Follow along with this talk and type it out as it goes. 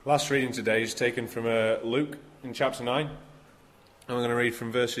Last reading today is taken from Luke in chapter 9. And I'm going to read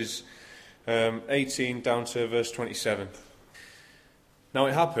from verses 18 down to verse 27. Now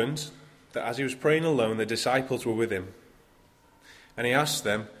it happened that as he was praying alone, the disciples were with him. And he asked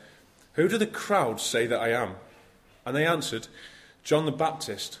them, "Who do the crowds say that I am?" And they answered, "John the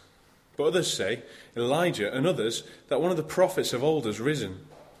Baptist. But others say, Elijah, and others, that one of the prophets of old has risen."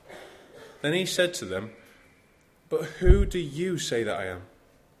 Then he said to them, "But who do you say that I am?"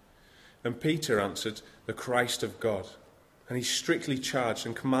 And Peter answered, "The Christ of God." And he strictly charged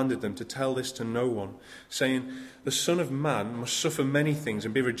and commanded them to tell this to no one, saying, "The Son of Man must suffer many things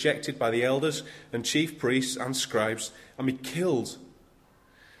and be rejected by the elders and chief priests and scribes and be killed,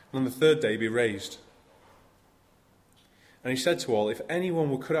 and on the third day be raised." And he said to all, "If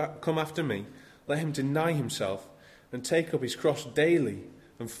anyone will come after me, let him deny himself and take up his cross daily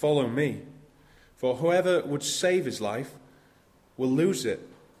and follow me. For whoever would save his life will lose it.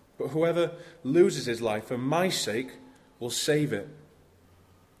 But whoever loses his life for my sake will save it.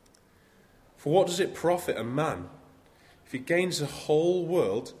 For what does it profit a man if he gains the whole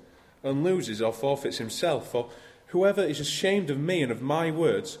world and loses or forfeits himself? For whoever is ashamed of me and of my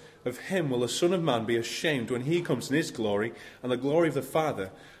words, of him will the Son of Man be ashamed when he comes in his glory and the glory of the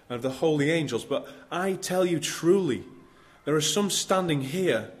Father and of the holy angels. But I tell you truly, there are some standing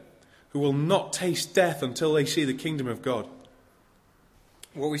here who will not taste death until they see the kingdom of God."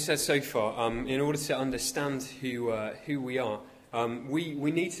 What we said so far, in order to understand who we are, we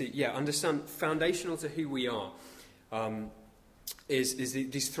need to understand foundational to who we are is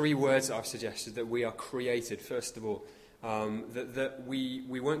these three words that I've suggested, that we are created, first of all. That we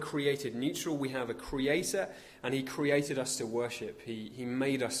weren't created neutral. We have a creator, and he created us to worship. He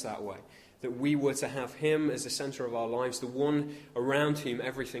made us that way. That we were to have him as the center of our lives, the one around whom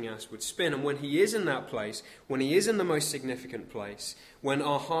everything else would spin. And when he is in that place, when he is in the most significant place, when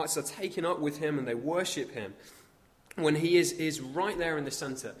our hearts are taken up with him and they worship him, when he is right there in the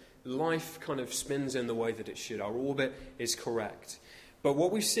center, life kind of spins in the way that it should. Our orbit is correct. But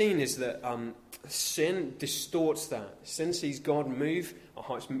what we've seen is that sin distorts that. Sin sees God move our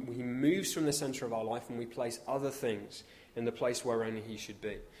hearts. He moves from the center of our life, and we place other things in the place where only he should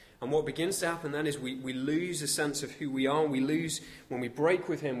be. And what begins to happen then is we lose a sense of who we are. We lose, when we break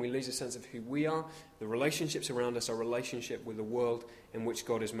with him, we lose a sense of who we are. The relationships around us, our relationship with the world in which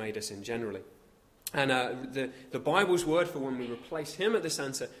God has made us in generally. And the Bible's word for when we replace him at the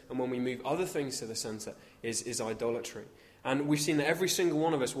center and when we move other things to the center is idolatry. And we've seen that every single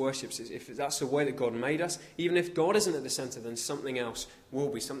one of us worships. If that's the way that God made us, even if God isn't at the center, then something else will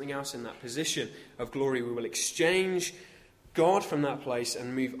be. Something else in that position of glory. We will exchange God from that place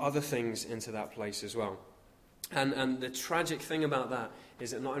and move other things into that place as well. And the tragic thing about that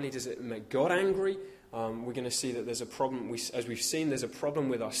is that not only does it make God angry, we're going to see that there's a problem. As we've seen, there's a problem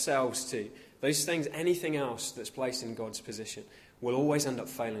with ourselves too. Those things, anything else that's placed in God's position, will always end up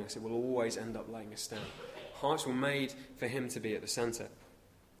failing us. It will always end up letting us down. Hearts were made for him to be at the center.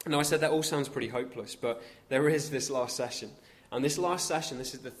 Now, I said that all sounds pretty hopeless, but there is this last session. And this last session,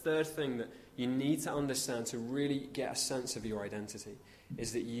 this is the third thing that you need to understand to really get a sense of your identity,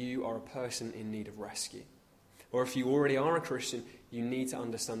 is that you are a person in need of rescue. Or if you already are a Christian, you need to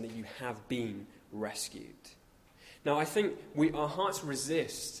understand that you have been rescued. Now, I think our hearts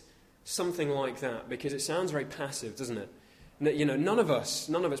resist something like that because it sounds very passive, doesn't it? None of us,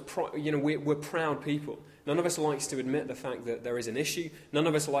 we're proud people. None of us likes to admit the fact that there is an issue. None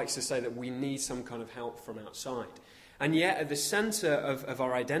of us likes to say that we need some kind of help from outside. And yet, at the center of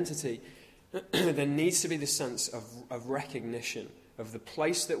our identity, there needs to be the sense of recognition of the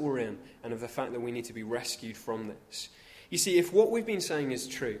place that we're in and of the fact that we need to be rescued from this. You see, if what we've been saying is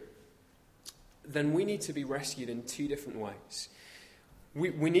true, then we need to be rescued in two different ways.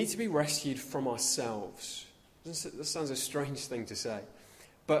 We need to be rescued from ourselves. That sounds a strange thing to say.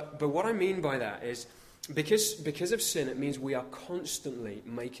 But what I mean by that is, because of sin, it means we are constantly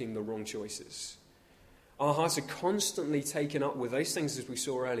making the wrong choices. Our hearts are constantly taken up with those things, as we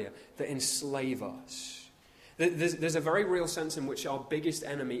saw earlier, that enslave us. There's a very real sense in which our biggest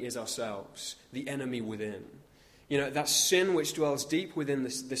enemy is ourselves, the enemy within. That sin which dwells deep within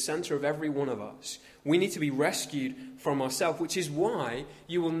the center of every one of us. We need to be rescued from ourselves, which is why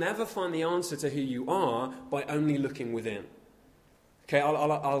you will never find the answer to who you are by only looking within. Okay,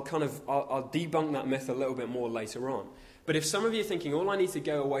 I'll debunk that myth a little bit more later on. But if some of you are thinking, all I need to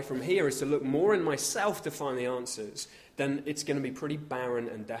go away from here is to look more in myself to find the answers, then it's going to be pretty barren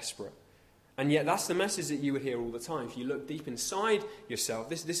and desperate. And yet that's the message that you would hear all the time. If you look deep inside yourself,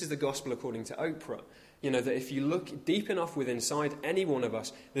 this is the gospel according to Oprah. That if you look deep enough within inside any one of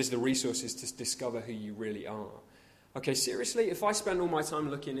us, there's the resources to discover who you really are. Okay, seriously, if I spend all my time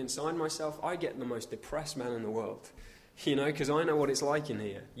looking inside myself, I get the most depressed man in the world. Because I know what it's like in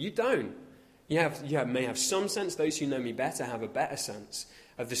here. You don't. You may have some sense. Those who know me better have a better sense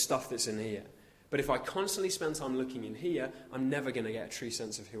of the stuff that's in here. But if I constantly spend time looking in here, I'm never going to get a true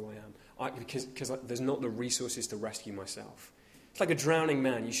sense of who I am. Because there's not the resources to rescue myself. It's like a drowning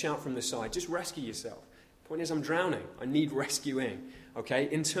man. You shout from the side, just rescue yourself. The point is, I'm drowning. I need rescuing. Okay?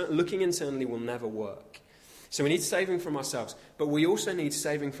 Looking internally will never work. So we need saving from ourselves. But we also need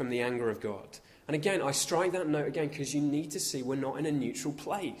saving from the anger of God. And again, I strike that note again because you need to see we're not in a neutral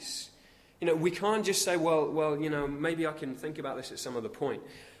place. We can't just say, well, maybe I can think about this at some other point.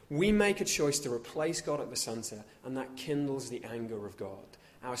 We make a choice to replace God at the center, and that kindles the anger of God.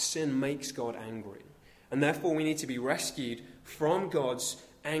 Our sin makes God angry. And therefore, we need to be rescued from God's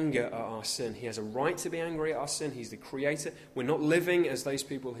anger at our sin. He has a right to be angry at our sin. He's the creator. We're not living as those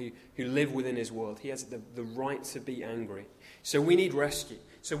people who live within his world. He has the right to be angry. So we need rescue.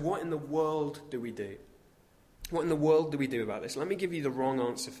 So what in the world do we do? What in the world do we do about this? Let me give you the wrong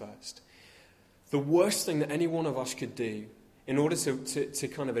answer first. The worst thing that any one of us could do in order to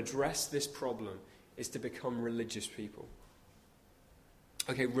kind of address this problem is to become religious people.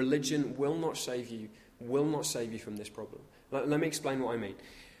 Okay, religion will not save you from this problem. Let me explain what I mean.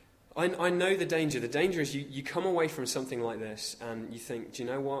 I know the danger. The danger is you come away from something like this and you think, do you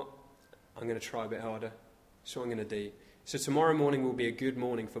know what? I'm going to try a bit harder. That's what I'm going to do. So tomorrow morning will be a good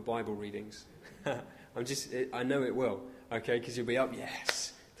morning for Bible readings. I know it will, okay, because you'll be up,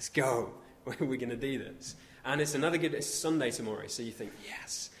 yes, let's go. We're going to do this. And it's Sunday tomorrow, so you think,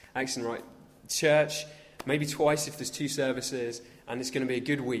 yes, excellent, right, church, maybe twice if there's 2 services, and it's going to be a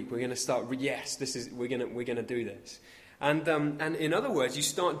good week. We're going to start, yes, we're going to do this. And in other words, you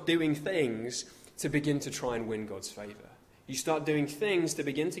start doing things to begin to try and win God's favor. You start doing things to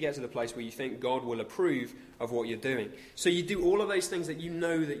begin to get to the place where you think God will approve of what you're doing. So you do all of those things that you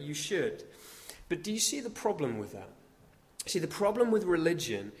know that you should. But do you see the problem with that? See, the problem with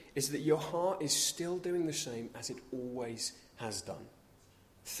religion is that your heart is still doing the same as it always has done.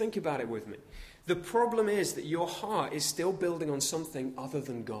 Think about it with me. The problem is that your heart is still building on something other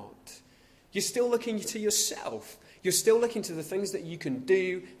than God. You're still looking to yourself. You're still looking to the things that you can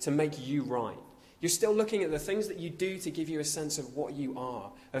do to make you right. You're still looking at the things that you do to give you a sense of what you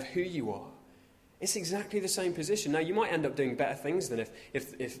are, of who you are. It's exactly the same position. Now, you might end up doing better things than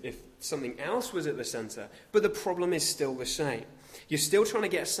if something else was at the center, but the problem is still the same. You're still trying to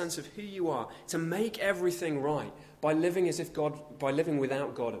get a sense of who you are to make everything right by living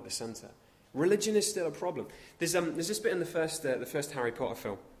without God at the center. Religion is still a problem. There's this bit in the first Harry Potter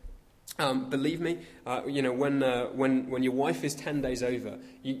film. Believe me, when your wife is 10 days over,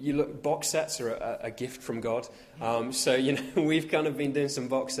 you look. Box sets are a gift from God. So we've kind of been doing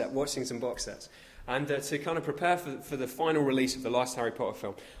watching some box sets, and to kind of prepare for the final release of the last Harry Potter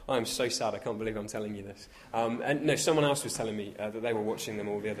film. I am so sad. I can't believe I'm telling you this. And no, someone else was telling me that they were watching them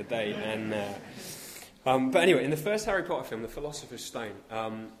all the other day. But anyway, in the first Harry Potter film, The Philosopher's Stone,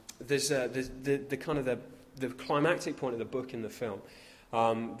 there's the kind of the climactic point of the book in the film.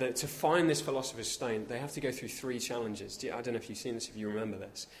 That to find this Philosopher's Stone, they have to go through 3 challenges. I don't know if you've seen this, if you remember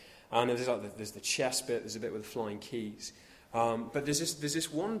this. And there's the chess bit, there's a bit with the flying keys. But there's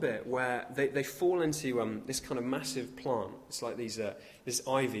this one bit where they fall into this kind of massive plant. It's like this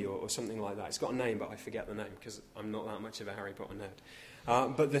ivy or something like that. It's got a name, but I forget the name because I'm not that much of a Harry Potter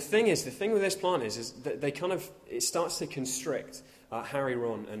nerd. But the thing with this plant is that it starts to constrict Harry,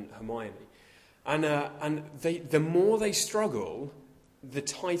 Ron, and Hermione. And the more they struggle, the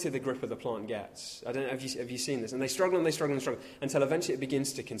tighter the grip of the plant gets. I don't know, have you seen this? And they struggle and they struggle and struggle until eventually it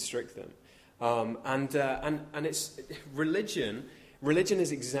begins to constrict them. And it's religion. Religion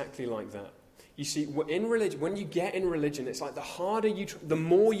is exactly like that. You see, in religion, when you get in religion, it's like the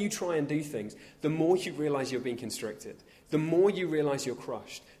more you try and do things, the more you realize you're being constricted. The more you realize you're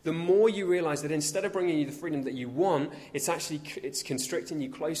crushed. The more you realize that instead of bringing you the freedom that you want, it's constricting you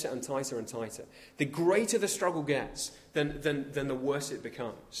closer and tighter and tighter. The greater the struggle gets, then the worse it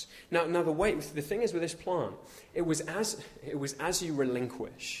becomes. Now the thing is with this plant, it was as you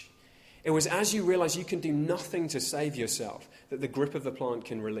relinquish. It was as you realize you can do nothing to save yourself that the grip of the plant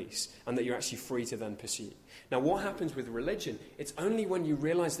can release and that you're actually free to then pursue. Now, what happens with religion? It's only when you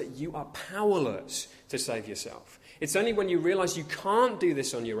realize that you are powerless to save yourself. It's only when you realize you can't do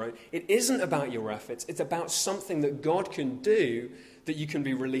this on your own. It isn't about your efforts. It's about something that God can do that you can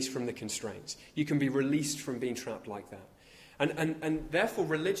be released from the constraints. You can be released from being trapped like that. And therefore,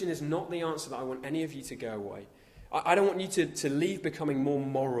 religion is not the answer that I want any of you to go away. I don't want you to leave becoming more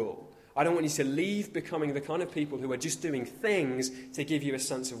moral. I don't want you to leave becoming the kind of people who are just doing things to give you a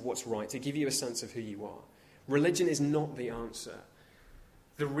sense of what's right, to give you a sense of who you are. Religion is not the answer.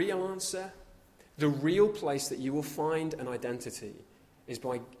 The real answer, the real place that you will find an identity is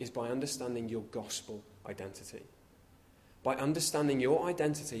by understanding your gospel identity. By understanding your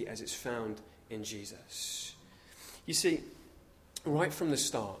identity as it's found in Jesus. You see, right from the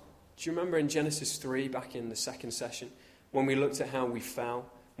start, do you remember in Genesis 3, back in the second session, when we looked at how we fell,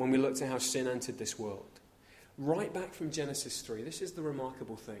 when we looked at how sin entered this world? Right back from Genesis 3, this is the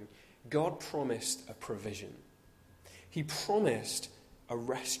remarkable thing. God promised a provision. He promised a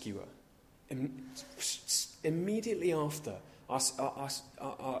rescuer. Immediately after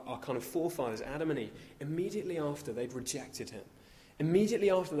our kind of forefathers, Adam and Eve, immediately after they'd rejected him,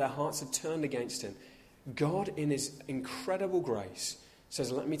 immediately after their hearts had turned against him, God in his incredible grace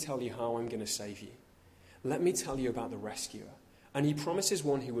says, let me tell you how I'm going to save you. Let me tell you about the rescuer. And he promises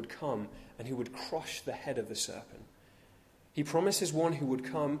one who would come and who would crush the head of the serpent. He promises one who would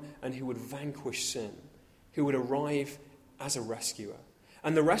come and who would vanquish sin, who would arrive as a rescuer.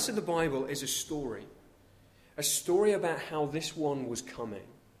 And the rest of the Bible is a story about how this one was coming,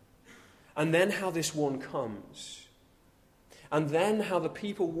 and then how this one comes, and then how the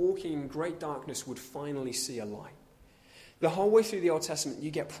people walking in great darkness would finally see a light. The whole way through the Old Testament,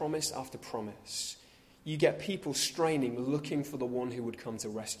 you get promise after promise. You get people straining, looking for the one who would come to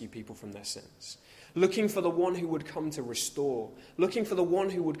rescue people from their sins, looking for the one who would come to restore, looking for the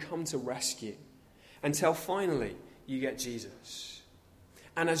one who would come to rescue, until finally you get Jesus.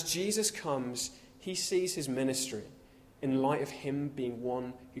 And as Jesus comes, he sees his ministry in light of him being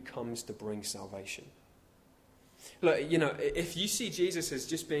one who comes to bring salvation. Look, if you see Jesus as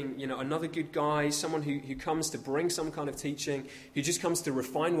just being, another good guy, someone who comes to bring some kind of teaching, who just comes to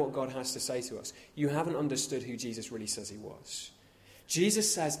refine what God has to say to us, you haven't understood who Jesus really says he was.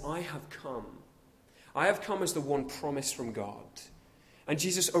 Jesus says, I have come. I have come as the one promised from God. And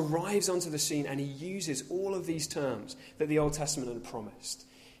Jesus arrives onto the scene and he uses all of these terms that the Old Testament had promised.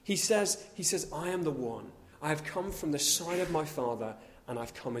 He says, I am the one. I have come from the side of my Father and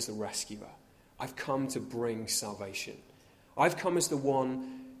I've come as the rescuer. I've come to bring salvation. I've come as the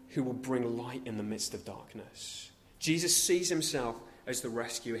one who will bring light in the midst of darkness. Jesus sees himself as the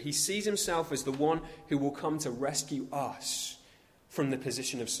rescuer. He sees himself as the one who will come to rescue us from the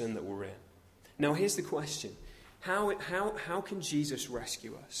position of sin that we're in. Now here's the question. How can Jesus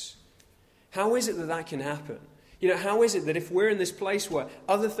rescue us? How is it that can happen? How is it that if we're in this place where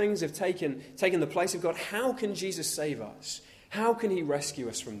other things have taken the place of God, how can Jesus save us? How can he rescue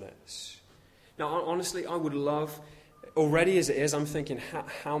us from this? Now, honestly, I would love, already as it is, I'm thinking,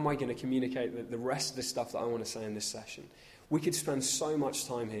 how am I going to communicate the rest of the stuff that I want to say in this session? We could spend so much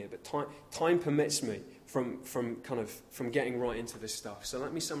time here, but time permits me from getting right into this stuff. So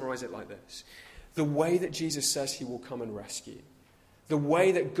let me summarize it like this. The way that Jesus says he will come and rescue, the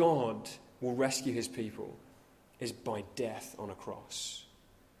way that God will rescue his people is by death on a cross.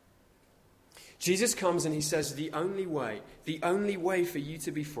 Jesus comes and he says the only way for you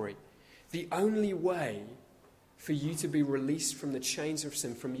to be free, the only way for you to be released from the chains of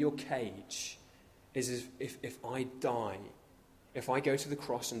sin, from your cage, is if I die, if I go to the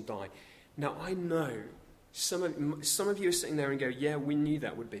cross and die. Now I know some of you are sitting there and go, yeah, we knew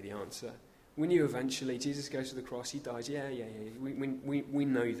that would be the answer. We knew eventually Jesus goes to the cross, he dies. Yeah. We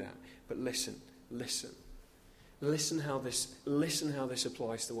know that. But listen how this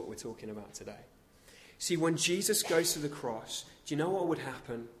applies to what we're talking about today. See, when Jesus goes to the cross, do you know what would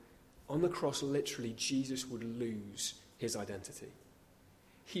happen? On the cross, literally, Jesus would lose his identity.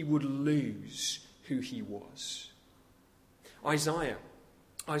 He would lose who he was. Isaiah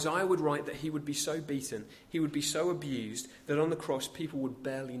would write that he would be so beaten, he would be so abused, that on the cross people would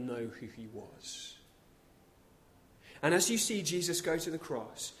barely know who he was. And as you see Jesus go to the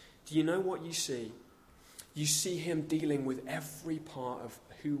cross, do you know what you see? You see him dealing with every part of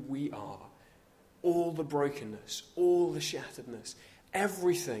who we are. All the brokenness, all the shatteredness,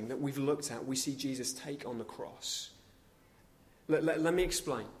 everything that we've looked at, we see Jesus take on the cross. Let me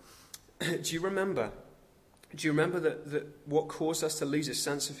explain. Do you remember that what caused us to lose a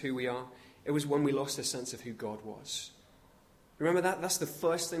sense of who we are? It was when we lost a sense of who God was. Remember that? That's the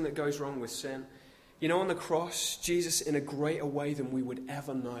first thing that goes wrong with sin. On the cross, Jesus, in a greater way than we would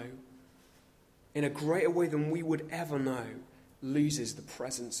ever know, loses the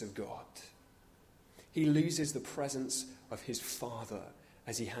presence of God. He loses the presence of his Father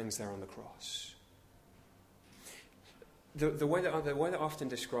as he hangs there on the cross. The way that I often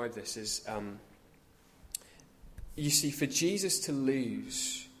describe this is, you see, for Jesus to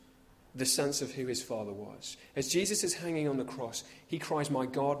lose the sense of who his Father was, as Jesus is hanging on the cross, he cries, my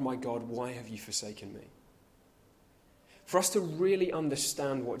God, why have you forsaken me? For us to really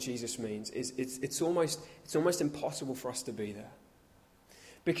understand what Jesus means, it's almost impossible for us to be there.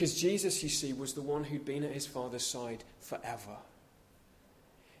 Because Jesus, you see, was the one who'd been at his Father's side forever.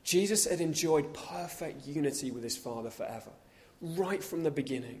 Jesus had enjoyed perfect unity with his Father forever. Right from the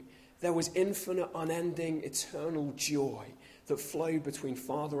beginning, there was infinite, unending, eternal joy that flowed between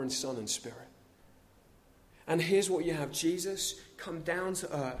Father and Son and Spirit. And here's what you have. Jesus come down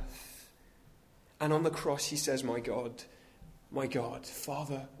to earth, and on the cross he says, my God,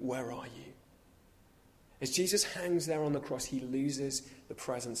 Father, where are you? As Jesus hangs there on the cross, he loses the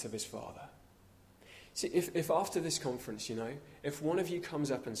presence of his Father. See, if after this conference, if one of you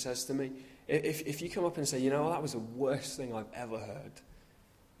comes up and says to me, if you come up and say, that was the worst thing I've ever heard,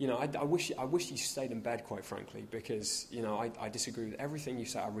 I wish you stayed in bed, quite frankly, because, I disagree with everything you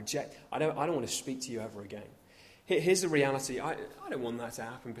say. I don't want to speak to you ever again. Here's the reality. I don't want that to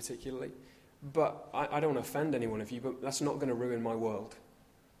happen particularly, but I don't want to offend any one of you, but that's not going to ruin my world.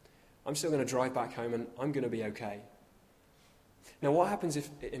 I'm still going to drive back home and I'm going to be okay. Now, what happens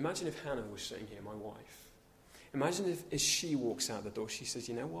imagine if Hannah was sitting here, my wife. Imagine if as she walks out the door, she says,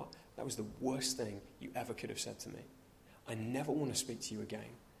 you know what? That was the worst thing you ever could have said to me. I never want to speak to you again.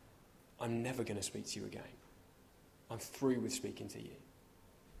 I'm never going to speak to you again. I'm through with speaking to you.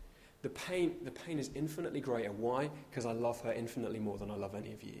 The pain is infinitely greater. Why? Because I love her infinitely more than I love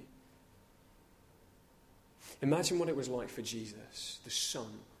any of you. Imagine what it was like for Jesus, the Son,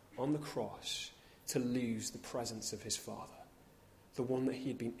 on the cross, to lose the presence of his Father, the one that he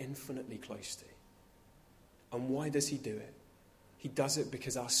had been infinitely close to. And why does he do it? He does it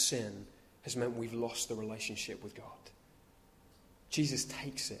because our sin has meant we've lost the relationship with God. Jesus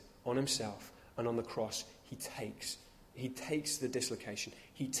takes it on himself, and on the cross he takes the dislocation.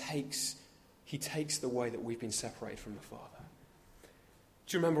 He takes the way that we've been separated from the Father.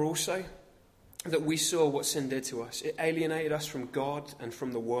 Do you remember also that we saw what sin did to us? It alienated us from God and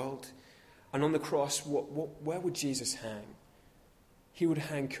from the world. And on the cross, where would Jesus hang? He would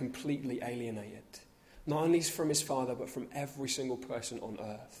hang completely alienated. Not only from his Father, but from every single person on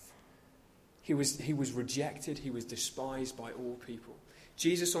earth. He was rejected. He was despised by all people.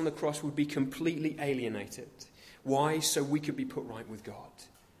 Jesus on the cross would be completely alienated. Why? So we could be put right with God.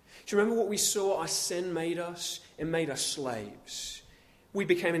 Do you remember what we saw our sin made us? It made us slaves. We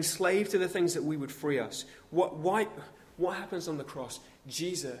became enslaved to the things that we would free us. What happens on the cross?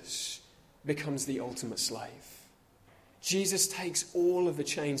 Jesus becomes the ultimate slave. Jesus takes all of the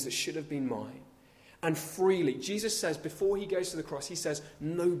chains that should have been mine, and freely, Jesus says, before he goes to the cross, he says,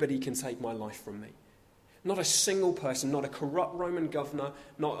 nobody can take my life from me. Not a single person, not a corrupt Roman governor,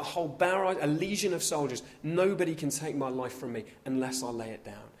 not a whole barrage, a legion of soldiers. Nobody can take my life from me unless I lay it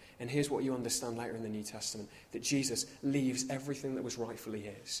down. And here's what you understand later in the New Testament, that Jesus leaves everything that was rightfully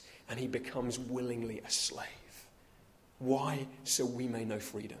his, and he becomes willingly a slave. Why? So we may know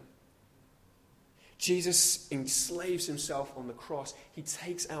freedom. Jesus enslaves himself on the cross. He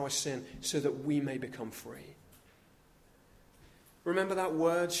takes our sin so that we may become free. Remember that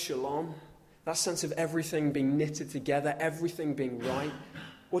word, shalom? That sense of everything being knitted together, everything being right.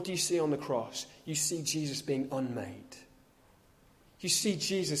 What do you see on the cross? You see Jesus being unmade. You see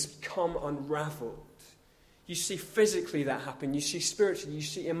Jesus come unraveled. You see physically that happen. You see spiritually. You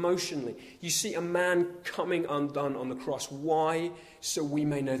see emotionally. You see a man coming undone on the cross. Why? So we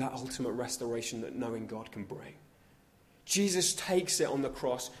may know that ultimate restoration that knowing God can bring. Jesus takes it on the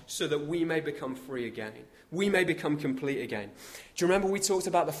cross so that we may become free again. We may become complete again. Do you remember we talked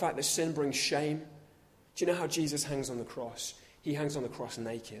about the fact that sin brings shame? Do you know how Jesus hangs on the cross? He hangs on the cross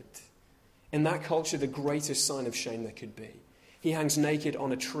naked. In that culture, the greatest sign of shame there could be. He hangs naked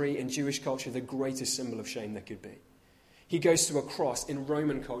on a tree. In Jewish culture, the greatest symbol of shame there could be. He goes to a cross in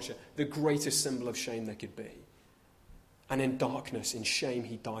Roman culture, the greatest symbol of shame there could be. And in darkness, in shame,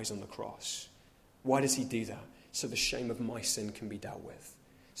 he dies on the cross. Why does he do that? So the shame of my sin can be dealt with.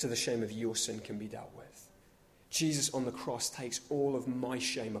 So the shame of your sin can be dealt with. Jesus on the cross takes all of my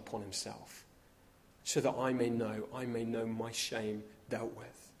shame upon himself so that I may know my shame dealt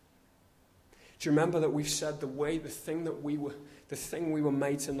with. Do you remember that we've said the thing we were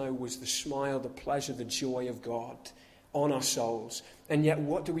made to know was the smile, the pleasure, the joy of God on our souls. And yet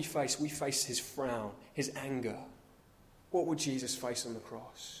what do we face? We face his frown, his anger. What would Jesus face on the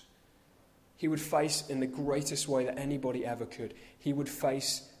cross? He would face, in the greatest way that anybody ever could, he would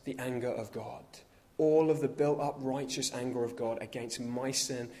face the anger of God. All of the built-up righteous anger of God against my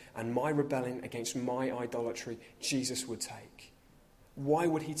sin and my rebellion, against my idolatry, Jesus would take. Why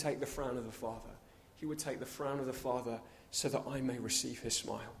would he take the frown of the Father? He would take the frown of the Father so that I may receive his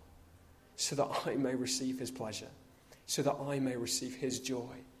smile, so that I may receive his pleasure, so that I may receive his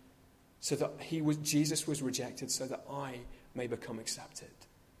joy. So that Jesus was rejected so that I may become accepted.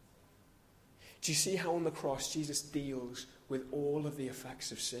 Do you see how on the cross Jesus deals with all of the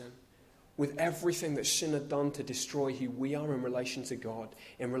effects of sin? With everything that sin had done to destroy who we are in relation to God,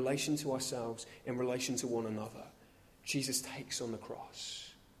 in relation to ourselves, in relation to one another. Jesus takes on the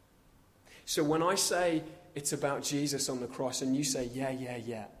cross. So when I say it's about Jesus on the cross and you say,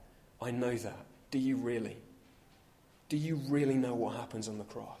 yeah, I know that. Do you really? Do you really know what happens on the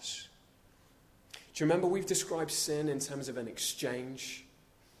cross? Do you remember we've described sin in terms of an exchange?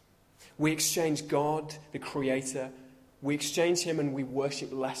 We exchange God, the Creator. We exchange Him and we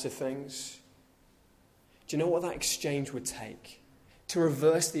worship lesser things. Do you know what that exchange would take? To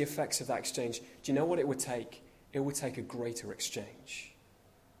reverse the effects of that exchange, do you know what it would take? It would take a greater exchange.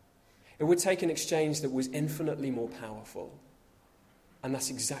 It would take an exchange that was infinitely more powerful. And that's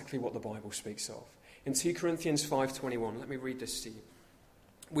exactly what the Bible speaks of. In 2 Corinthians 5:21, let me read this to you.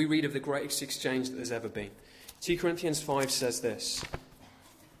 We read of the greatest exchange that there's ever been. 2 Corinthians 5 says this.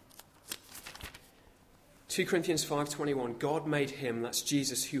 2 Corinthians 5:21, God made him, that's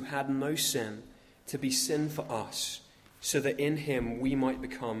Jesus, who had no sin, to be sin for us, so that in him we might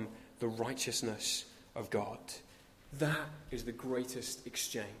become the righteousness of God. That is the greatest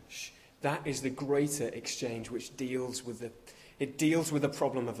exchange. That is the greater exchange which deals with the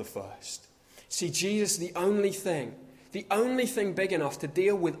problem of the first. See, Jesus, the only thing big enough to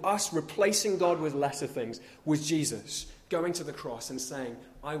deal with us replacing God with lesser things was Jesus going to the cross and saying,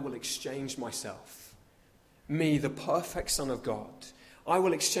 I will exchange myself. Me, the perfect Son of God, I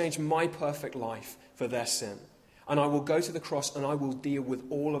will exchange my perfect life for their sin. And I will go to the cross and I will deal with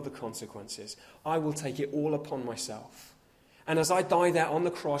all of the consequences. I will take it all upon myself. And as I die there on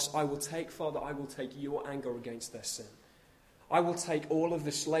the cross, I will take your anger against their sin. I will take all of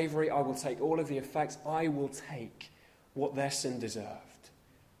the slavery. I will take all of the effects. I will take what their sin deserved.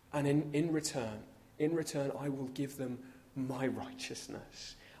 And in return, I will give them my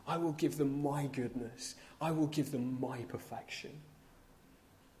righteousness. I will give them my goodness. I will give them my perfection.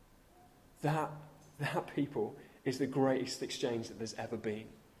 That people is the greatest exchange that there's ever been.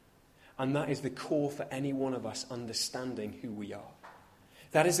 And that is the core for any one of us understanding who we are.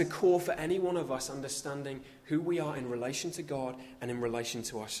 That is the core for any one of us understanding who we are in relation to God and in relation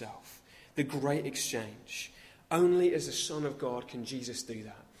to ourselves. The great exchange. Only as the Son of God can Jesus do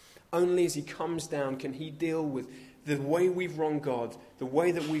that. Only as he comes down can he deal with the way we've wronged God, the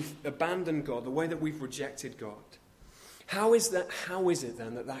way that we've abandoned God, the way that we've rejected God. How is it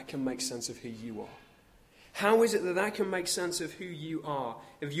then that can make sense of who you are? How is it that can make sense of who you are,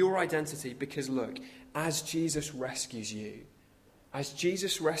 of your identity? Because look, as Jesus rescues you, as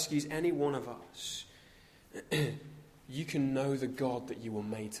Jesus rescues any one of us, you can know the God that you were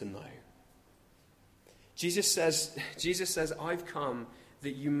made to know. Jesus says, I've come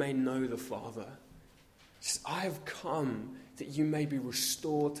that you may know the Father. I have come that you may be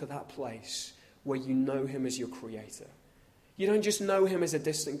restored to that place where you know him as your creator. You don't just know him as a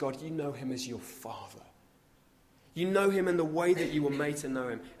distant God, you know him as your Father. You know him in the way that you were made to know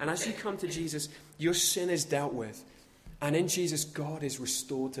him. And as you come to Jesus, your sin is dealt with. And in Jesus, God is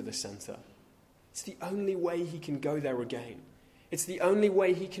restored to the center. It's the only way he can go there again. It's the only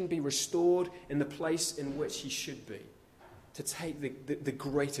way he can be restored in the place in which he should be. To take the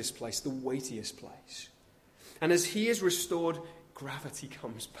greatest place, the weightiest place. And as he is restored, gravity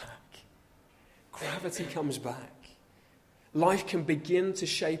comes back. Gravity comes back. Life can begin to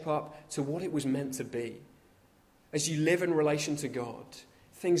shape up to what it was meant to be. As you live in relation to God,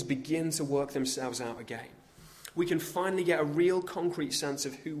 things begin to work themselves out again. We can finally get a real concrete sense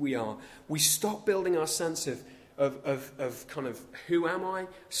of who we are. We stop building our sense of kind of who am I?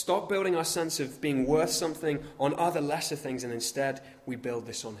 Stop building our sense of being worth something on other lesser things, and instead we build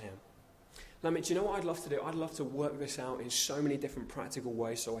this on him. Do you know what I'd love to do? I'd love to work this out in so many different practical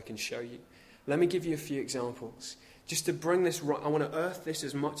ways so I can show you. Let me give you a few examples. Just to bring this right, I want to earth this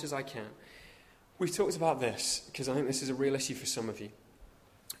as much as I can. We've talked about this because I think this is a real issue for some of you.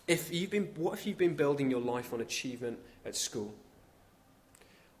 What if you've been building your life on achievement at school?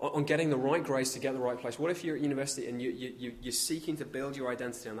 On getting the right grades to get the right place? What if you're at university and you're seeking to build your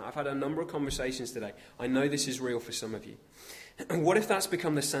identity on that? I've had a number of conversations today. I know this is real for some of you. And what if that's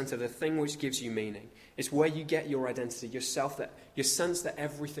become the center, the thing which gives you meaning? It's where you get your identity, your sense that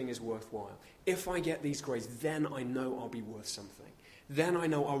everything is worthwhile. If I get these grades, then I know I'll be worth something. Then I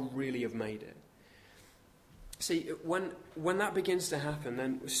know I'll really have made it. See, when that begins to happen,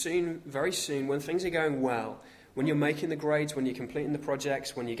 then very soon, when things are going well, when you're making the grades, when you're completing the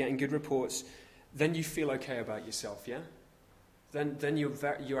projects, when you're getting good reports, then you feel okay about yourself, yeah? Then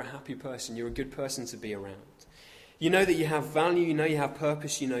you're a happy person. You're a good person to be around. You know that you have value, you know you have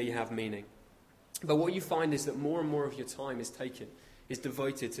purpose, you know you have meaning. But what you find is that more and more of your time is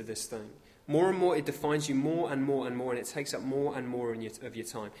devoted to this thing. More and more, it defines you more and more and more, and it takes up more and more of your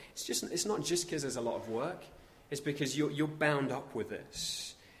time. It's not just because there's a lot of work. It's because you're bound up with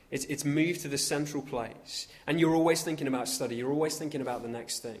this. It's moved to the central place. And you're always thinking about study. You're always thinking about the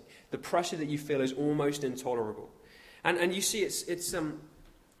next thing. The pressure that you feel is almost intolerable. And you see, it's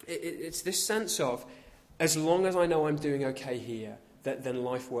this sense of, as long as I know I'm doing okay here, then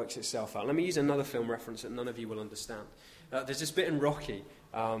life works itself out. Let me use another film reference that none of you will understand. There's this bit in Rocky,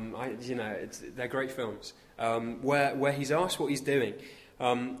 they're great films, where he's asked what he's doing,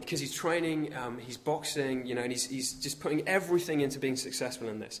 because he's training, he's boxing, and he's just putting everything into being successful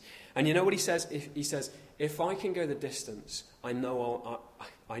in this. And you know what he says? He says, if I can go the distance, I know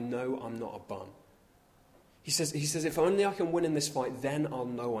I'm not a bum. He says, if only I can win in this fight, then I'll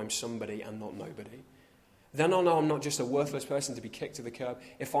know I'm somebody and not nobody. Then I'll know I'm not just a worthless person to be kicked to the curb.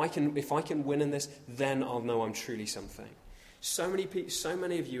 If I can win in this, then I'll know I'm truly something. So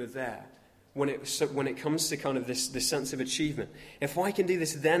many of you are there when it comes to kind of this sense of achievement. If I can do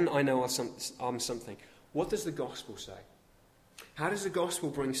this, then I know I'm something. What does the gospel say? How does the gospel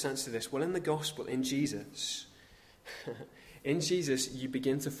bring sense to this? Well, in the gospel, in Jesus, you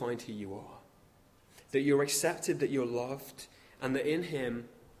begin to find who you are. That you're accepted, that you're loved, and that in him,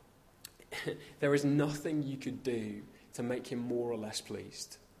 there is nothing you could do to make him more or less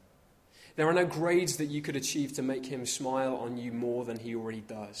pleased. There are no grades that you could achieve to make him smile on you more than he already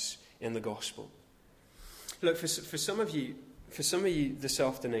does in the gospel. Look, for some of you this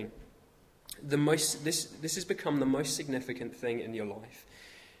afternoon, this has become the most significant thing in your life.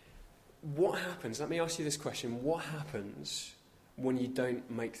 What happens? Let me ask you this question. What happens when you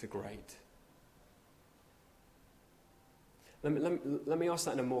don't make the grade? Let me ask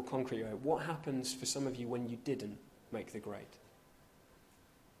that in a more concrete way. What happens for some of you when you didn't make the grade?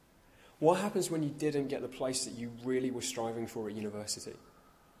 What happens when you didn't get the place that you really were striving for at university?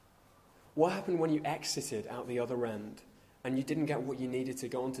 What happened when you exited out the other end and you didn't get what you needed to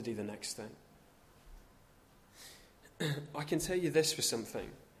go on to do the next thing? I can tell you this for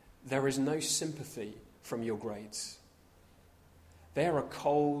something. There is no sympathy from your grades. They are a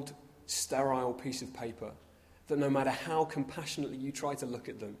cold, sterile piece of paper that no matter how compassionately you try to look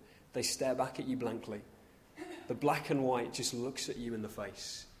at them, they stare back at you blankly. The black and white just looks at you in the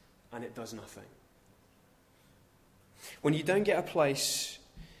face, and it does nothing. When you don't get a place,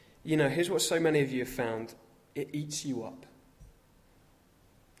 here's what so many of you have found. It eats you up.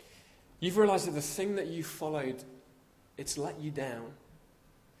 You've realized that the thing that you followed, it's let you down.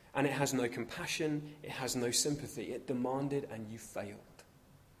 And it has no compassion, it has no sympathy. It demanded and you failed.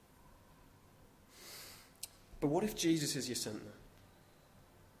 But what if Jesus is your centre?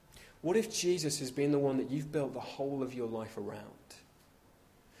 What if Jesus has been the one that you've built the whole of your life around?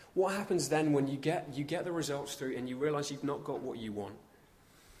 What happens then when you get the results through and you realise you've not got what you want?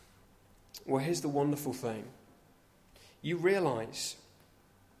 Well, here's the wonderful thing. You realise,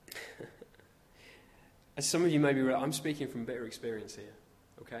 as some of you may be realizing, I'm speaking from bitter experience here,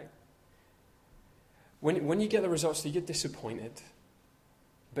 okay? When you get the results, you get disappointed,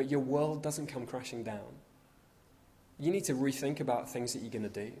 but your world doesn't come crashing down. You need to rethink about things that you're going to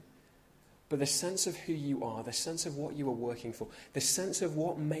do. But the sense of who you are, the sense of what you are working for, the sense of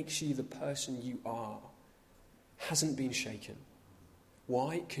what makes you the person you are, hasn't been shaken.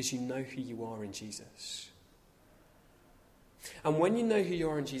 Why? Because you know who you are in Jesus. And when you know who you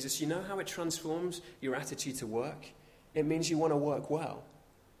are in Jesus, you know how it transforms your attitude to work? It means you want to work well.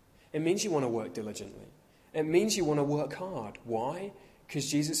 It means you want to work diligently. It means you want to work hard. Why?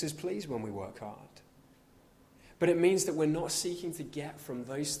 Because Jesus is pleased when we work hard. But it means that we're not seeking to get from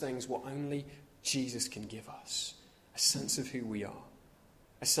those things what only Jesus can give us. A sense of who we are.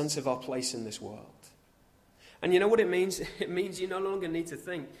 A sense of our place in this world. And you know what it means? It means you no longer need to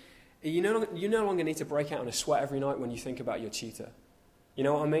think. You no longer need to break out in a sweat every night when you think about your tutor. You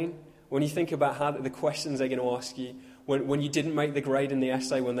know what I mean? When you think about how the questions they're going to ask you, when you didn't make the grade in the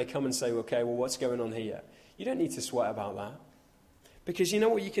essay, when they come and say, okay, well, what's going on here? You don't need to sweat about that. Because you know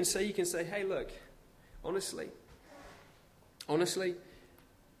what you can say? You can say, hey, look, honestly,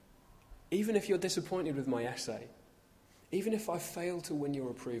 even if you're disappointed with my essay, even if I fail to win your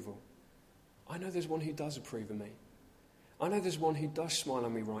approval, I know there's one who does approve of me. I know there's one who does smile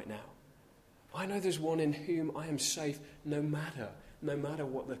on me right now. I know there's one in whom I am safe no matter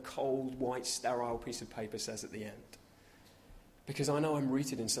what the cold, white, sterile piece of paper says at the end. Because I know I'm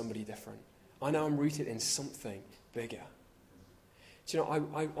rooted in somebody different. I know I'm rooted in something bigger. Do you know,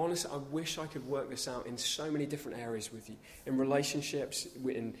 I honestly, I wish I could work this out in so many different areas with you. In relationships,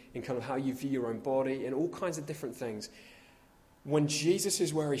 in kind of how you view your own body, in all kinds of different things. When Jesus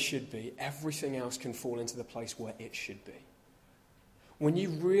is where he should be, everything else can fall into the place where it should be. When you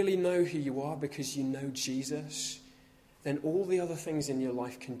really know who you are because you know Jesus, then all the other things in your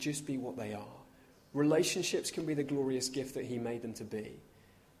life can just be what they are. Relationships can be the glorious gift that he made them to be.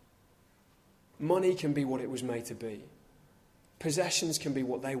 Money can be what it was made to be. Possessions can be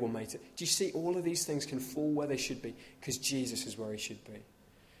what they were made to. Do you see, all of these things can fall where they should be because Jesus is where he should be.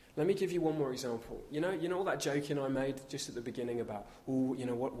 Let me give you one more example. You know all that joking I made just at the beginning about,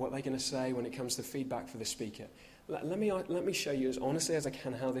 what they're going to say when it comes to feedback for the speaker. Let me show you as honestly as I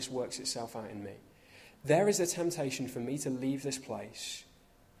can how this works itself out in me. There is a temptation for me to leave this place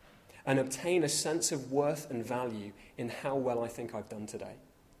and obtain a sense of worth and value in how well I think I've done today.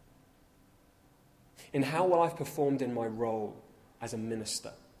 In how well I've performed in my role as a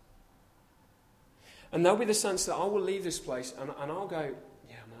minister. And there'll be the sense that I will leave this place and I'll go,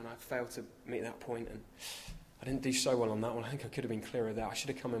 yeah, man, I failed to meet that point and I didn't do so well on that one. I think I could have been clearer there. I should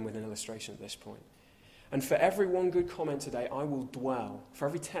have come in with an illustration at this point. And for every one good comment today, I will dwell. For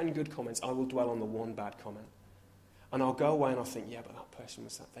every 10 good comments, I will dwell on the one bad comment. And I'll go away and I'll think, yeah, but that person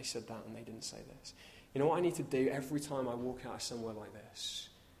was that. They said that and they didn't say this. You know what I need to do every time I walk out of somewhere like this?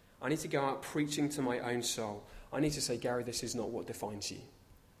 I need to go out preaching to my own soul. I need to say, Gary, this is not what defines you.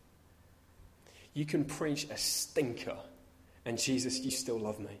 You can preach a stinker, and Jesus, you still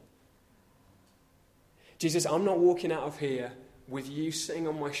love me. Jesus, I'm not walking out of here with you sitting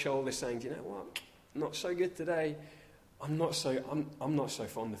on my shoulder saying, do you know what? Not so good today. I'm not so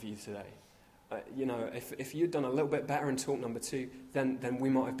fond of you today. If you'd done a little bit better in talk number 2, then we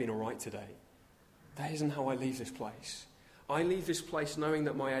might have been all right today. That isn't how I leave this place. I leave this place knowing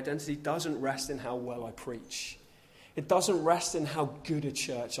that my identity doesn't rest in how well I preach. It doesn't rest in how good a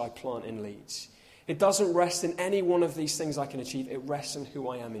church I plant in Leeds. It doesn't rest in any one of these things I can achieve. It rests in who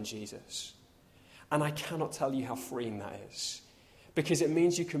I am in Jesus. And I cannot tell you how freeing that is. Because it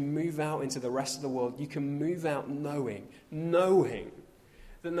means you can move out into the rest of the world. You can move out knowing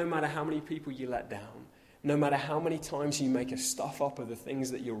that no matter how many people you let down, no matter how many times you make a stuff up of the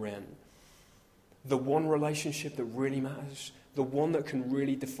things that you're in, the one relationship that really matters, the one that can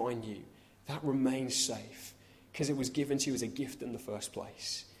really define you, that remains safe because it was given to you as a gift in the first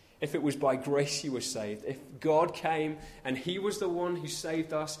place. If it was by grace you were saved, if God came and he was the one who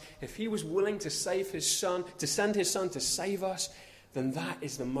saved us, if he was willing to save his son, to send his son to save us, then that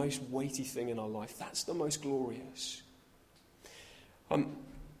is the most weighty thing in our life. That's the most glorious.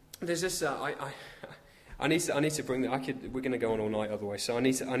 There's this. I need to bring that. We're going to go on all night otherwise. So I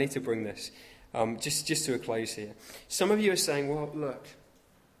need to bring this. Just to a close here. Some of you are saying, well, look,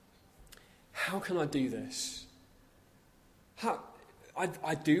 how can I do this?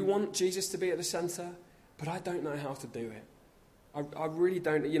 I do want Jesus to be at the centre, but I don't know how to do it. I really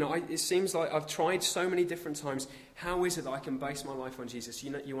don't. It seems like I've tried so many different times. How is it that I can base my life on Jesus?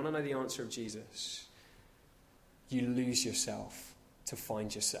 You want to know the answer of Jesus? You lose yourself to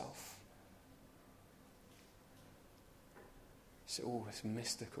find yourself. So, it's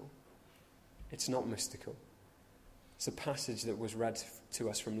mystical. It's not mystical. It's a passage that was read to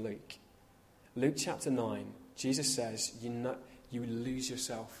us from Luke. Luke chapter 9, Jesus says, you lose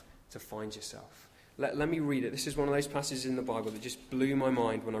yourself to find yourself. Let me read it. This is one of those passages in the Bible that just blew my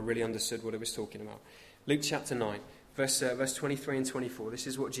mind when I really understood what it was talking about. Luke chapter 9, verse 23 and 24. This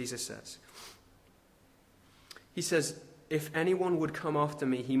is what Jesus says. He says, if anyone would come after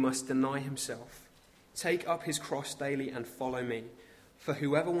me, he must deny himself, take up his cross daily and follow me. For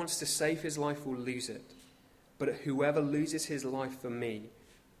whoever wants to save his life will lose it, but whoever loses his life for me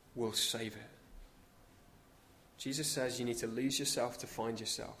will save it. Jesus says you need to lose yourself to find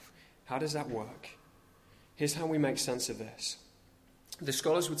yourself. How does that work? Here's how we make sense of this. The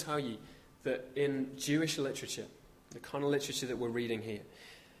scholars will tell you that in Jewish literature, the kind of literature that we're reading here,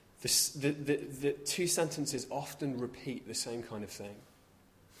 the two sentences often repeat the same kind of thing.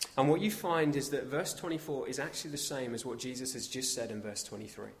 And what you find is that verse 24 is actually the same as what Jesus has just said in verse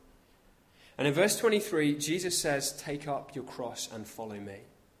 23. And in verse 23, Jesus says, take up your cross and follow me.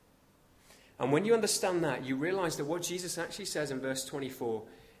 And when you understand that, you realize that what Jesus actually says in verse 24,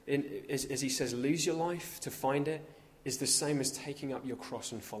 as he says, lose your life to find it, is the same as taking up your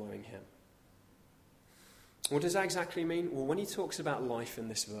cross and following him. What does that exactly mean? Well, when he talks about life in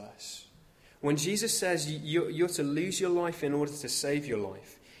this verse, when Jesus says you're to lose your life in order to save your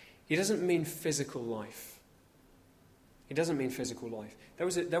life, he doesn't mean physical life. He doesn't mean physical life.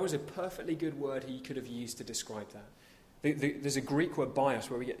 There was a perfectly good word he could have used to describe that. There's a Greek word bios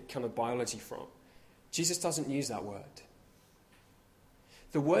where we get kind of biology from. Jesus doesn't use that word.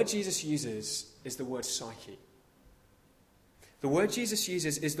 The word Jesus uses is the word psyche. The word Jesus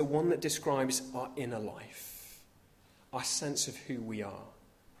uses is the one that describes our inner life, our sense of who we are.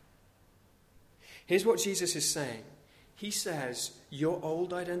 Here's what Jesus is saying. He says, your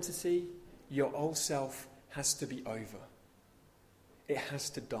old identity, your old self has to be over. It has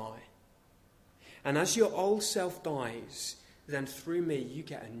to die. And as your old self dies, then through me you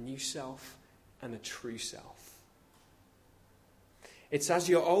get a new self and a true self. It's as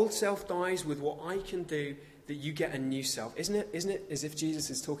your old self dies with what I can do that you get a new self. Isn't it as if Jesus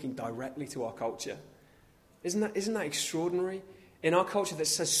is talking directly to our culture? Isn't that extraordinary? In our culture that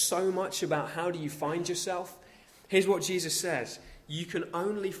says so much about how do you find yourself, here's what Jesus says. You can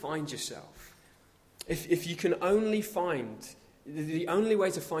only find yourself. If you can only find, the only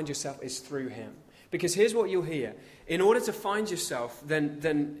way to find yourself is through him. Because here's what you'll hear. In order to find yourself, then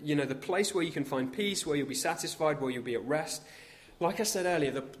the place where you can find peace, where you'll be satisfied, where you'll be at rest, like I said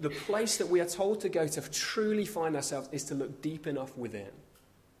earlier, the place that we are told to go to truly find ourselves is to look deep enough within.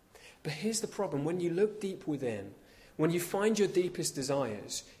 But here's the problem. When you look deep within, when you find your deepest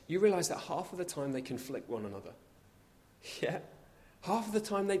desires, you realize that half of the time they conflict one another. Yeah? Half of the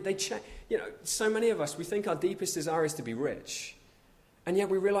time they change. So many of us, we think our deepest desire is to be rich. And yet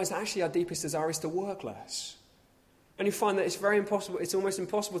we realize that actually our deepest desire is to work less. And you find that it's almost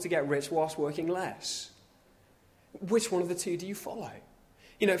impossible to get rich whilst working less. Which one of the two do you follow?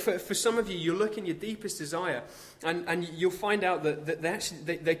 For some of you, you look in your deepest desire and you'll find out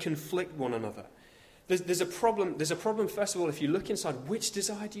that they conflict one another. There's a problem, first of all, if you look inside, which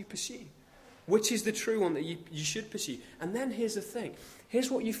desire do you pursue? Which is the true one that you should pursue? And then here's the thing. Here's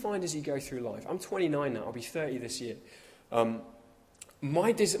what you find as you go through life. I'm 29 now. I'll be 30 this year.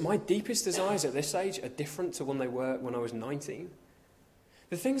 My deepest desires at this age are different to when they were when I was 19.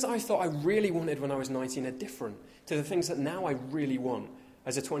 The things I thought I really wanted when I was 19 are different to the things that now I really want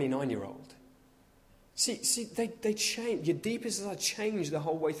as a 29-year-old. See, they change. Your deepest desire change the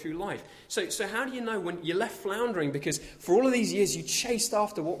whole way through life. So how do you know when you're left floundering? Because for all of these years you chased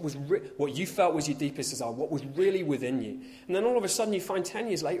after what you felt was your deepest desire, what was really within you. And then all of a sudden you find 10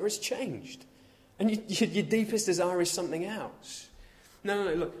 years later it's changed. And your deepest desire is something else.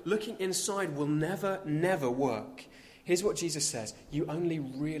 No, look, looking inside will never work. Here's what Jesus says. You only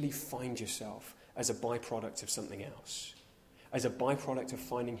really find yourself as a byproduct of something else. As a byproduct of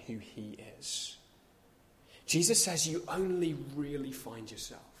finding who he is. Jesus says you only really find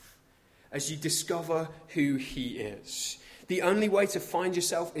yourself as you discover who he is. The only way to find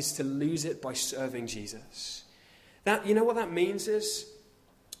yourself is to lose it by serving Jesus. You know what that means is?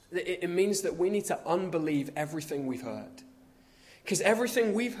 It means that we need to unbelieve everything we've heard. Because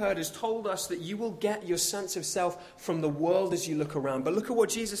everything we've heard has told us that you will get your sense of self from the world as you look around. But look at what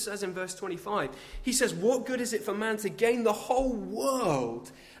Jesus says in verse 25. He says, what good is it for man to gain the whole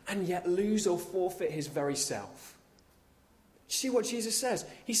world and yet lose or forfeit his very self? You see what Jesus says?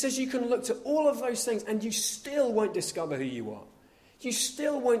 He says you can look to all of those things and you still won't discover who you are. You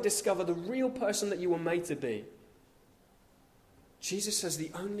still won't discover the real person that you were made to be. Jesus says the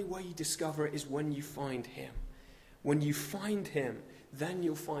only way you discover it is when you find him. When you find him, then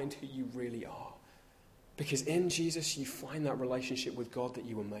you'll find who you really are. Because in Jesus, you find that relationship with God that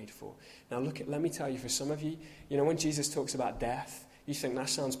you were made for. Now let me tell you, for some of you, when Jesus talks about death, you think that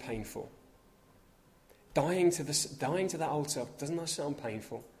sounds painful. Dying to that old self, doesn't that sound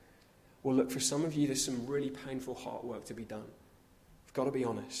painful? Well, look, for some of you, there's some really painful heart work to be done. I've got to be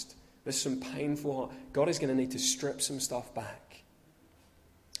honest. There's some painful heart. God is going to need to strip some stuff back.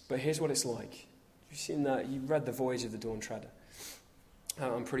 But here's what it's like. You've seen that? You read The Voyage of the Dawn Treader.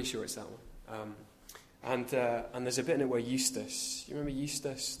 I'm pretty sure it's that one. And there's a bit in it where Eustace, you remember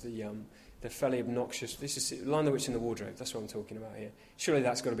Eustace, the fairly obnoxious, this is Lion the Witch in the Wardrobe, that's what I'm talking about here. Surely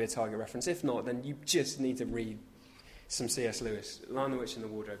that's got to be a target reference. If not, then you just need to read some C.S. Lewis, Lion the Witch in the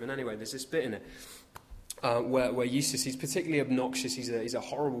Wardrobe. And anyway, there's this bit in it where Eustace, he's particularly obnoxious, he's a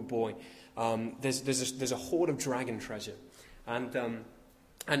horrible boy. There's a hoard of dragon treasure.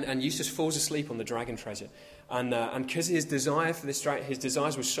 And Eustace falls asleep on the dragon treasure. And because his desire for this his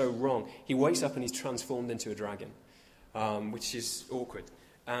desires were so wrong, he wakes up and he's transformed into a dragon, which is awkward.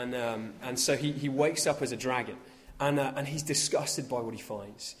 And so he wakes up as a dragon. And he's disgusted by what he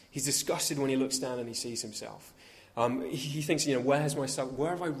finds. He's disgusted when he looks down and he sees himself. He thinks, where's myself?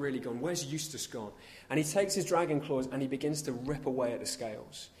 Where have I really gone? Where's Eustace gone? And he takes his dragon claws and he begins to rip away at the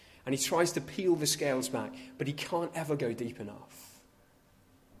scales. And he tries to peel the scales back, but he can't ever go deep enough.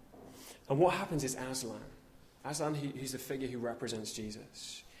 And what happens is Aslan, who's the figure who represents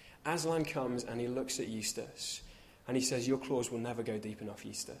Jesus. Aslan comes and he looks at Eustace and he says, your claws will never go deep enough,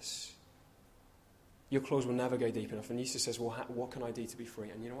 Eustace. Your claws will never go deep enough. And Eustace says, well, what can I do to be free?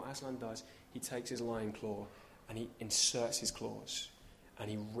 And you know what Aslan does? He takes his lion claw and he inserts his claws and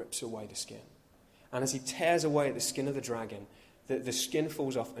he rips away the skin. And as he tears away the skin of the dragon, the skin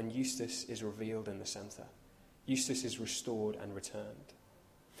falls off and Eustace is revealed in the centre. Eustace is restored and returned.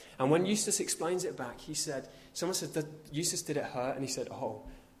 And when Eustace explains it back, he said, someone said, Eustace, did it hurt? And he said, oh,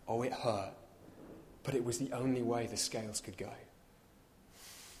 it hurt. But it was the only way the scales could go.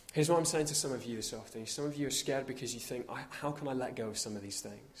 Here's what I'm saying to some of you this afternoon. Some of you are scared because you think, how can I let go of some of these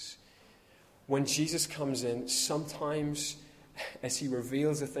things? When Jesus comes in, sometimes as he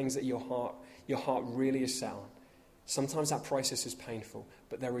reveals the things that your heart really is set on, sometimes that process is painful,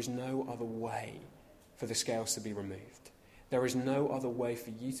 but there is no other way for the scales to be removed. There is no other way for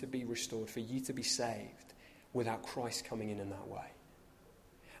you to be restored, for you to be saved, without Christ coming in that way.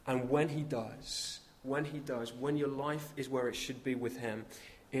 And when he does, when your life is where it should be with him,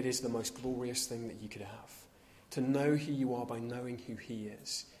 it is the most glorious thing that you could have. To know who you are by knowing who he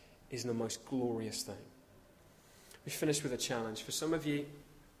is the most glorious thing. We finished with a challenge. For some of you,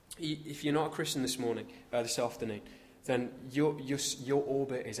 if you're not a Christian this afternoon, then your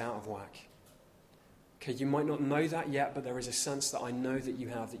orbit is out of whack. Okay, you might not know that yet, but there is a sense that I know that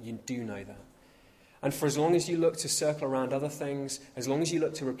you do know that. And for as long as you look to circle around other things, as long as you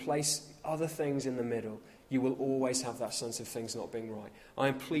look to replace other things in the middle, you will always have that sense of things not being right. I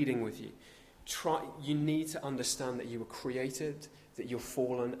am pleading with you. You need to understand that you were created, that you're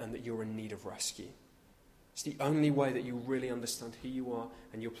fallen, and that you're in need of rescue. It's the only way that you really understand who you are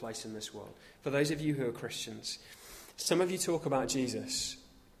and your place in this world. For those of you who are Christians, some of you talk about Jesus.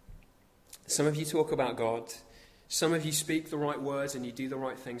 Some of you talk about God. Some of you speak the right words and you do the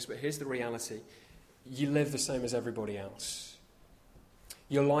right things, but here's the reality. You live the same as everybody else.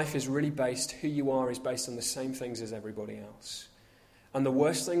 Your life is really who you are is based on the same things as everybody else. And the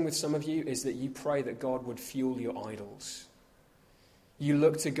worst thing with some of you is that you pray that God would fuel your idols. You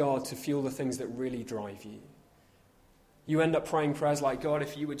look to God to fuel the things that really drive you. You end up praying prayers like, God,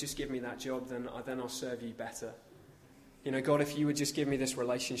 if you would just give me that job, then I'll serve you better. You know, God, if you would just give me this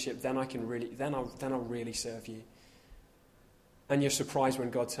relationship, then I'll really serve you. And you're surprised when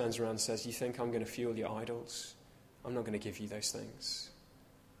God turns around and says, you think I'm going to fuel your idols? I'm not going to give you those things.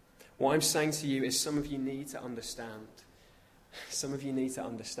 What I'm saying to you is some of you need to understand. Some of you need to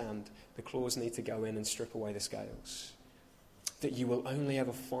understand the claws need to go in and strip away the scales. That you will only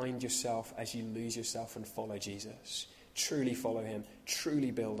ever find yourself as you lose yourself and follow Jesus. Truly follow him.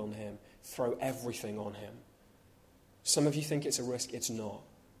 Truly build on him. Throw everything on him. Some of you think it's a risk. It's not.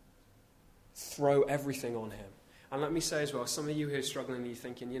 Throw everything on him. And let me say as well, some of you who are struggling, you're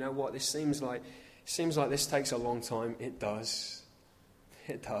thinking, you know what, this seems like this takes a long time. It does.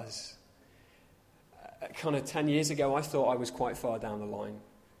 It does. Kind of 10 years ago, I thought I was quite far down the line.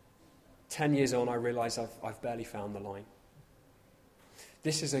 10 years on, I realised I've barely found the line.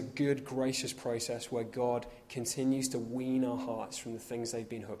 This is a good, gracious process where God continues to wean our hearts from the things they've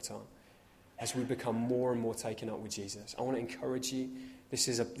been hooked on as we become more and more taken up with Jesus. I want to encourage you, this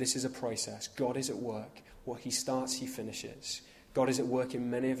is a process. God is at work. What he starts, he finishes. God is at work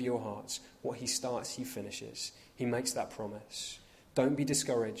in many of your hearts. What he starts, he finishes. He makes that promise. Don't be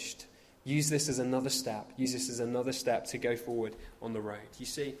discouraged. Use this as another step. Use this as another step to go forward on the road. You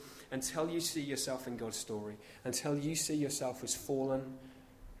see, until you see yourself in God's story, until you see yourself as fallen,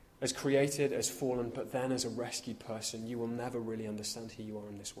 as created, as fallen, but then as a rescued person, you will never really understand who you are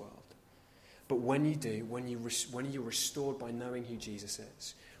in this world. But when you do, when you're restored by knowing who Jesus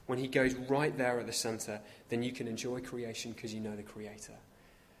is, when he goes right there at the center, then you can enjoy creation because you know the Creator.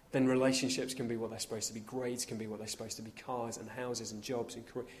 Then relationships can be what they're supposed to be. Grades can be what they're supposed to be. Cars and houses and jobs and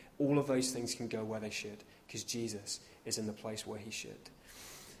career. All of those things can go where they should because Jesus is in the place where he should.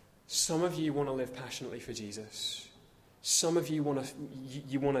 Some of you want to live passionately for Jesus. Some of you want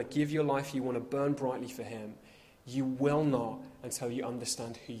to give your life, you want to burn brightly for him. You will not until you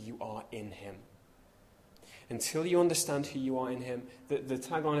understand who you are in him. Until you understand who you are in him. The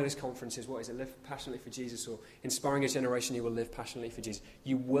tagline of this conference is, what is it? Live passionately for Jesus, or inspiring a generation who will live passionately for Jesus.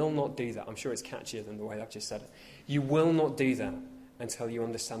 You will not do that. I'm sure it's catchier than the way I've just said it. You will not do that until you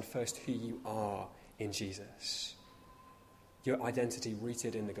understand first who you are in Jesus. Your identity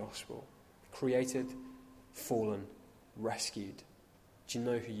rooted in the gospel. Created, fallen, rescued. Do you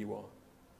know who you are?